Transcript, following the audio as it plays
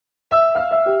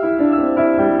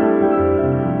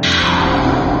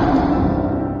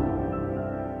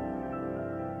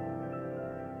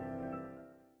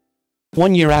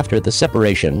1 year after the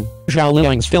separation, Zhao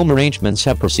Liying's film arrangements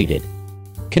have proceeded.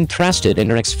 Contrasted in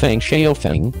her ex Feng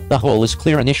Shaofeng, the whole is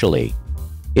clear initially.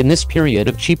 In this period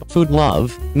of cheap food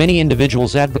love, many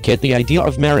individuals advocate the idea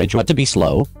of marriage ought to be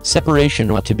slow, separation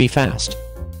ought to be fast.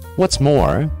 What's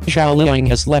more, Zhao Liying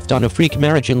has left on a freak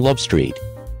marriage in Love Street.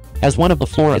 As one of the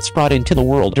florets brought into the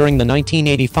world during the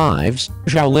 1985s,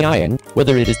 Zhao Liying,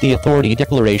 whether it is the authority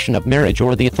declaration of marriage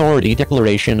or the authority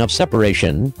declaration of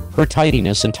separation, her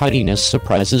tidiness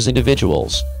surprises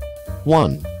individuals.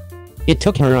 1. It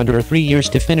took her under 3 years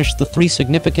to finish the 3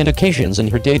 significant occasions in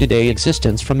her day-to-day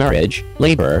existence from marriage,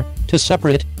 labor, to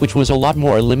separate, which was a lot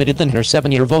more limited than her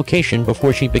 7-year vocation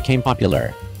before she became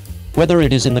popular. Whether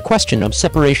it is in the question of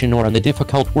separation or in the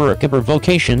difficult work of her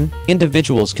vocation,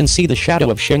 individuals can see the shadow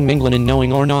of Sheng Minglin in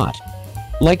knowing or not.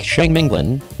 Like Sheng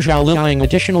Minglin, Zhao Liying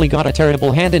additionally got a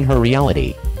terrible hand in her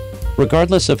reality.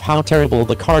 Regardless of how terrible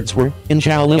the cards were, in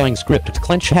Zhao Liying's gripped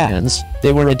clenched hands,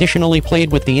 they were additionally played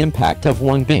with the impact of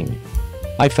Wang Bing.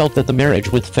 I felt that the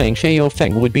marriage with Feng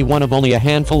Shaofeng would be one of only a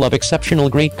handful of exceptional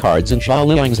great cards in Zhao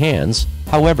Liying's hands,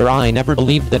 however I never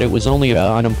believed that it was only an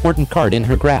unimportant card in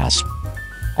her grasp.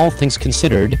 All things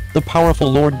considered, the powerful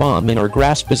Lord Bomb in her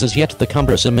grasp is as yet the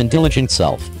cumbersome and diligent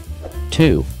self.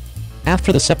 2.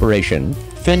 After the separation,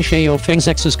 Feng Shaofeng's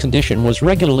ex's condition was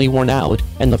regularly worn out,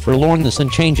 and the forlornness and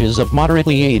changes of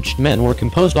moderately aged men were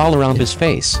composed all around his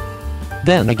face.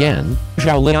 Then again,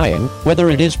 Zhao Liying, whether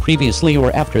it is previously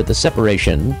or after the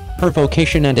separation, her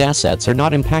vocation and assets are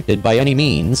not impacted by any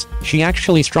means. She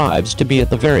actually strives to be at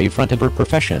the very front of her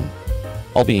profession.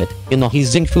 Albeit, in the He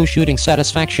Xingfu shooting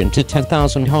satisfaction to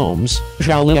 10,000 homes,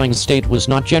 Zhao Liying's state was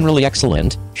not generally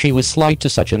excellent. She was slight to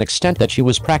such an extent that she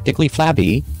was practically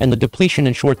flabby, and the depletion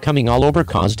and shortcoming all over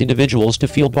caused individuals to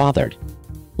feel bothered.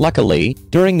 Luckily,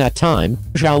 during that time,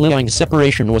 Zhao Liying's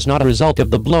separation was not a result of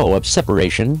the blow of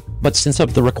separation, but since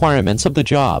of the requirements of the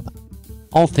job.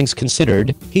 All things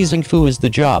considered, He Xingfu is the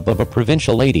job of a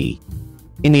provincial lady.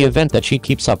 In the event that she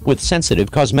keeps up with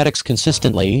sensitive cosmetics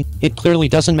consistently, it clearly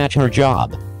doesn't match her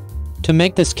job. To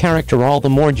make this character all the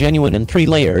more genuine and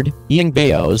three-layered, Ying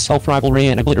Beo's self-rivalry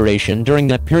and obliteration during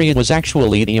that period was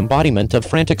actually the embodiment of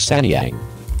frantic Sanyang.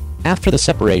 After the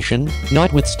separation,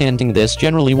 notwithstanding this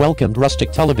generally welcomed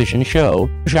rustic television show,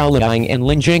 Zhao Liying and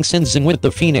Lin Jingxin's with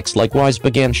the Phoenix likewise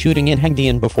began shooting in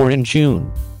Hengdian before in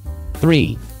June.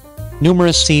 3.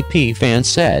 Numerous CP fans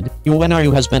said, Yuan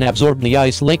has been absorbed in the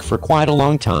ice lake for quite a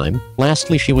long time.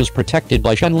 Lastly, she was protected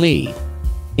by Shen Li.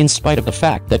 In spite of the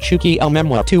fact that Shuki El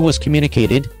Memoir 2 was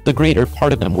communicated, the greater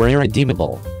part of them were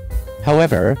irredeemable.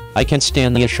 However, I can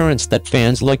stand the assurance that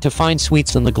fans like to find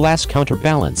sweets in the glass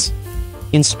counterbalance.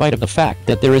 In spite of the fact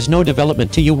that there is no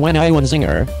development to Yuan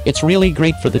Zinger, it's really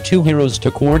great for the two heroes to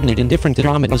coordinate in different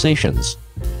dramatizations.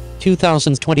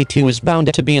 2022 is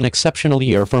bound to be an exceptional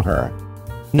year for her.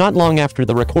 Not long after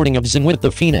the recording of Zin with the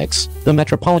Phoenix, the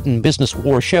Metropolitan Business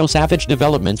War show Savage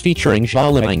Development featuring Zhao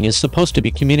Liying is supposed to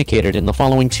be communicated in the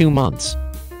following 2 months.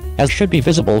 As should be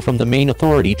visible from the main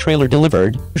authority trailer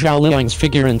delivered, Zhao Liying's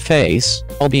figure and face,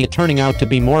 albeit turning out to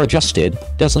be more adjusted,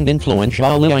 doesn't influence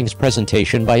Zhao Liying's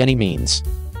presentation by any means.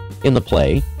 In the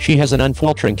play, she has an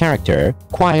unfaltering character,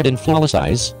 quiet and flawless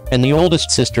eyes, and the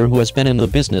oldest sister who has been in the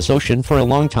business ocean for a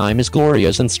long time is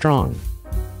glorious and strong.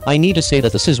 I need to say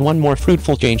that this is one more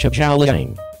fruitful change of Zhao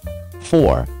Liying.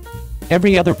 4.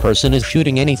 Every other person is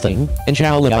shooting anything, and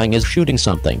Zhao Liying is shooting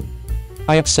something.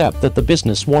 I accept that the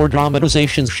business war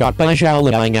dramatizations shot by Zhao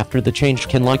Liying after the change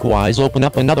can likewise open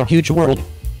up another huge world.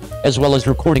 As well as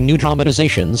recording new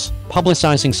dramatizations,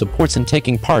 publicizing supports and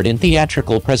taking part in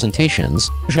theatrical presentations,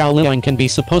 Zhao Liying can be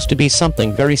supposed to be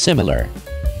something very similar.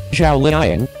 Zhao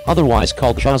Liying, otherwise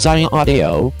called Zhao Ziya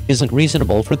Audio, isn't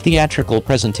reasonable for theatrical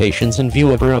presentations in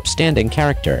view of her upstanding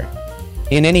character.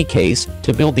 In any case,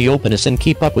 to build the openness and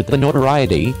keep up with the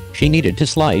notoriety, she needed to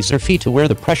slice her feet to wear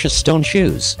the precious stone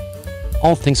shoes.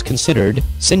 All things considered,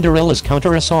 Cinderella's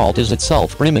counter-assault is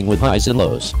itself brimming with highs and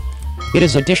lows. It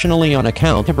is additionally on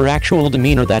account of her actual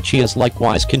demeanor that she has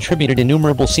likewise contributed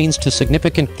innumerable scenes to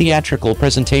significant theatrical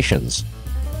presentations.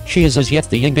 She is as yet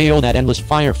the Yingbeo that endless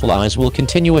fireflies will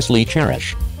continuously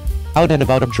cherish. Out and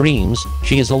about of dreams,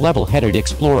 she is a level-headed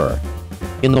explorer.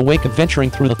 In the wake of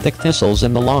venturing through the thick thistles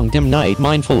and the long dim night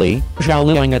mindfully, Zhao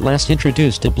Liying at last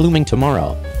introduced a blooming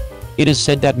tomorrow. It is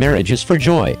said that marriage is for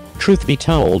joy. Truth be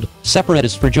told, separate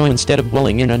is for joy instead of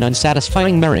dwelling in an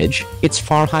unsatisfying marriage. It's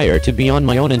far higher to be on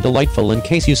my own and delightful in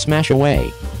case you smash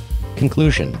away.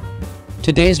 Conclusion.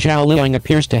 Today's Zhao Liying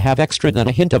appears to have extra than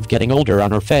a hint of getting older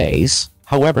on her face.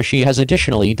 However, she has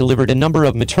additionally delivered a number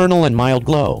of maternal and mild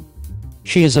glow.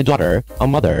 She is a daughter, a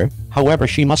mother, however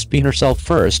she must be herself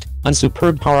first, a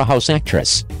superb powerhouse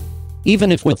actress.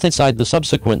 Even if with inside the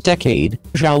subsequent decade,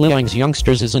 Zhao Liying's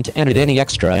youngsters isn't added any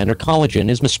extra and her collagen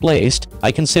is misplaced,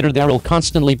 I consider there will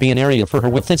constantly be an area for her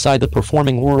with inside the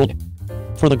performing world.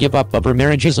 For the give up of her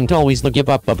marriage isn't always the give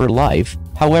up of her life,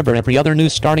 however every other new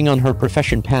starting on her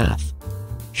profession path.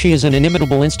 She is an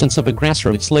inimitable instance of a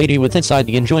grassroots lady with inside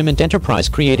the enjoyment enterprise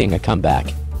creating a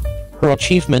comeback. Her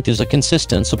achievement is a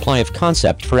consistent supply of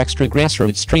concept for extra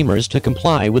grassroots streamers to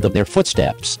comply with their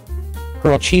footsteps.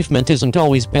 Her achievement isn't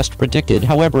always best predicted,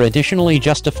 however additionally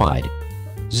justified.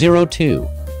 02.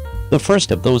 The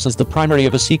first of those is the primary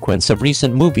of a sequence of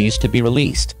recent movies to be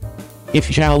released. If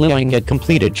Zhao Liying had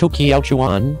completed Chuqiao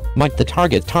Chuan, might the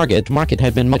target market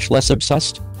have been much less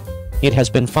obsessed? It has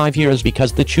been 5 years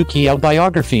because the Chuqiao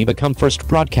biography become first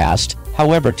broadcast,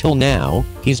 however till now,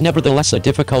 he's nevertheless a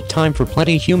difficult time for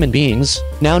plenty human beings,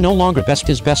 now no longer best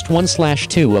is best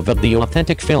 1/2 of the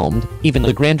authentic filmed, even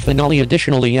the grand finale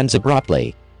additionally ends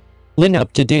abruptly. Lin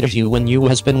up to date as you when you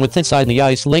has been with inside the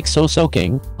ice lake so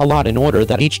soaking, a lot in order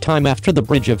that each time after the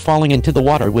bridge of falling into the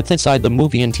water with inside the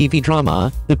movie and TV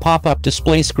drama, the pop-up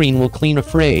display screen will clean a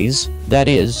phrase, that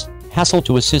is, hassle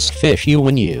to assist fish you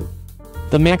when you.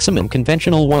 The maximum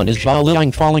conventional one is Zhao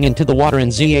Liying falling into the water in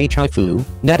Zhifu.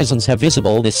 Netizens have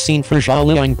visible this scene for Zhao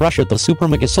Liying brush at the super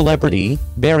mega celebrity,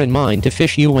 bear in mind to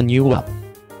fish you when you up.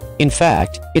 In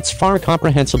fact, it's far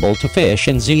comprehensible to fish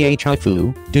in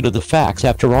Zhifu, due to the facts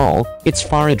after all, it's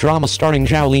far a drama starring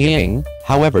Zhao Liying,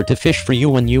 however to fish for you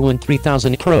when you and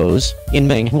 3000 crows, in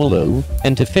Manghulu,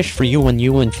 and to fish for you when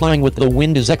you and flying with the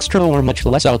wind is extra or much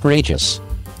less outrageous.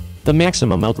 The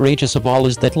maximum outrageous of all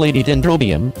is that Lady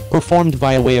Dendrobium, performed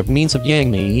via way of means of Yang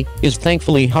Mi, is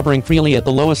thankfully hovering freely at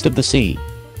the lowest of the sea.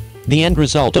 The end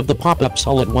result of the pop-ups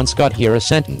all at once got here a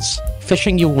sentence,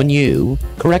 fishing you when you,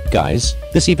 correct guys,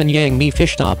 this even Yang Mi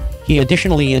fished up, he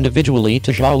additionally individually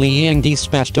to Zhao Liying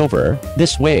dispatched over,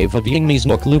 this wave of Yang Mi's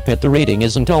look loop at the rating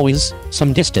isn't always,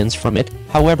 some distance from it,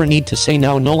 however need to say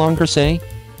now no longer say?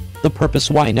 The purpose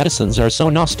why netizens are so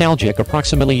nostalgic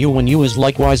approximately you when you is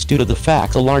likewise due to the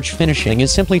fact a large finishing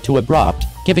is simply too abrupt,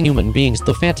 giving human beings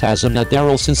the phantasm that there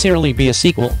will sincerely be a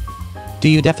sequel. Do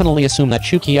you definitely assume that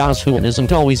Chuqiao's Huan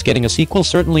isn't always getting a sequel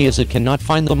certainly as it cannot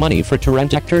find the money for to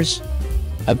rent actors?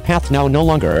 A path now no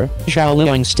longer, Zhao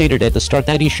Liying stated at the start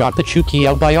that he shot the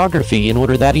Chuqiao biography in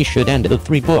order that he should end the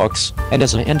 3 books, and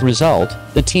as an end result,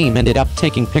 the team ended up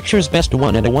taking pictures best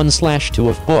 1 and a 1/2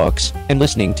 of books, and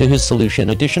listening to his solution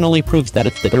additionally proves that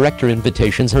if the director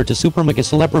invitations her to super mega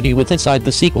celebrity with inside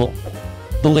the sequel,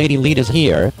 the lady lead is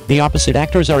here, the opposite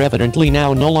actors are evidently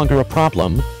now no longer a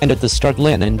problem, and at the start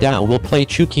Lin and Dao will play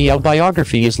Chuqiao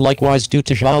biography is likewise due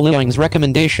to Zhao Liying's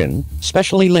recommendation,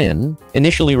 especially Lin,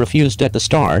 initially refused at the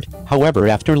start, however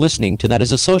after listening to that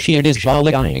his associate is Zhao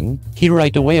Liying, he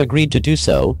right away agreed to do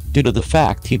so, due to the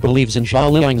fact he believes in Zhao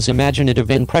Liying's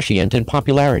imaginative and prescient and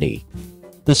popularity.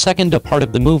 The second part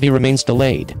of the movie remains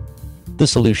delayed. The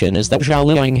solution is that Zhao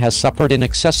Liying has suffered an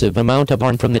excessive amount of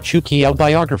harm from the Chuqiao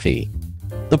biography.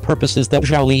 The purpose is that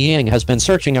Zhao Liying has been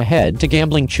searching ahead to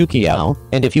gambling Chuqiao,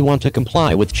 and if you want to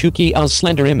comply with Chuqiao's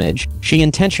slender image, she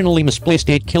intentionally misplaced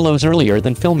 8 kilos earlier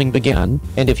than filming began,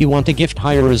 and if you want to gift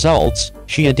higher results,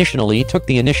 she additionally took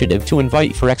the initiative to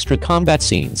invite for extra combat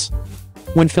scenes.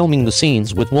 When filming the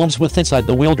scenes with wolves with inside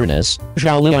the wilderness,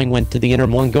 Zhao Liying went to the Inner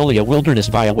Mongolia wilderness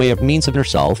via way of means of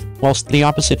herself, whilst the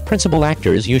opposite principal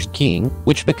actors used King,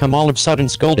 which become all of sudden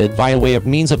scolded via way of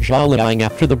means of Zhao Liying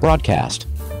after the broadcast.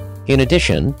 In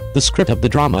addition, the script of the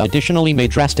drama additionally made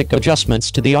drastic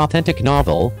adjustments to the authentic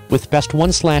novel, with best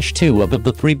 1/2 of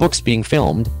the 3 books being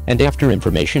filmed, and after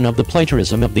information of the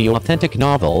plagiarism of the authentic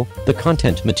novel, the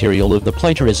content material of the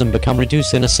plagiarism become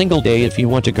reduced in a single day if you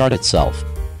want to guard itself.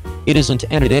 It isn't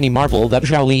any marvel that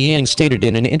Zhao Liying stated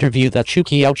in an interview that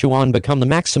Chuqiao Chuan become the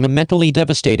maximum mentally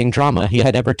devastating drama he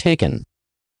had ever taken.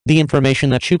 The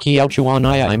information that Chuqiao Chuan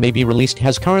II may be released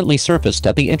has currently surfaced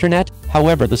at the internet,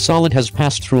 however the solid has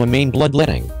passed through a main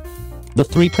bloodletting. The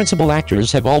 3 principal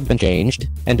actors have all been changed,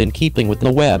 and in keeping with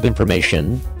the web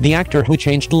information, the actor who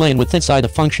changed Lin with inside the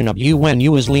function of Yu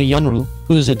is Li Yunru,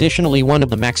 who is additionally one of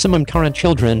the maximum current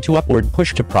children to upward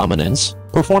push to prominence,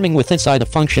 performing with inside the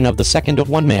function of the second of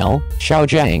one male, Xiao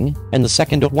Zhang, and the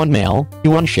second of one male,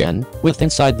 Yuan Shen, with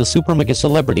inside the super mega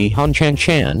celebrity Han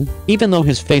Changshan, even though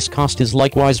his face cast is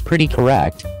likewise pretty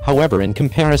correct, however in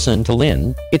comparison to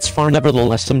Lin, it's far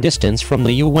nevertheless some distance from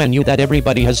the Yu that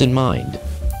everybody has in mind.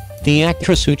 The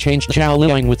actress who changed Zhao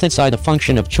Liying with inside the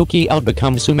function of Chuqiao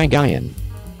becomes Su Magayan.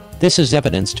 This is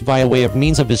evidenced via way of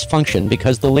means of his function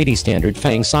because the lady standard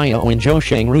Feng Xiao and Zhou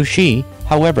Sheng Rushi,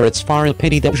 however it's far a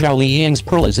pity that Zhao Liying's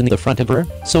pearl is in the front of her,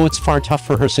 so it's far tough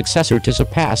for her successor to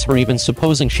surpass her even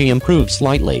supposing she improves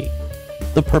slightly.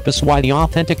 The purpose why the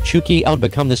authentic Chuki out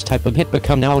become this type of hit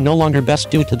become now no longer best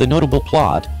due to the notable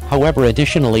plot, however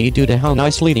additionally due to how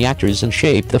nicely the actors and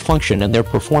shape the function and their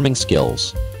performing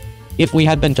skills. If we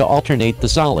had been to alternate the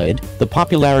solid, the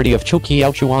popularity of Chuki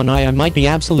out Chuanaya might be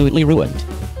absolutely ruined.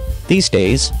 These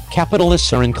days,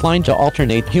 capitalists are inclined to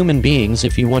alternate human beings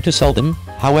if you want to sell them,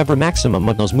 however maximum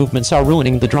of those movements are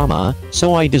ruining the drama,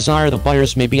 so I desire the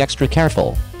buyers may be extra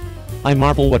careful. I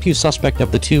marvel what you suspect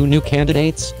of the two new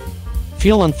candidates?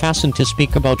 Feel unfastened to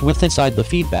speak about with inside the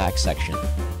feedback section.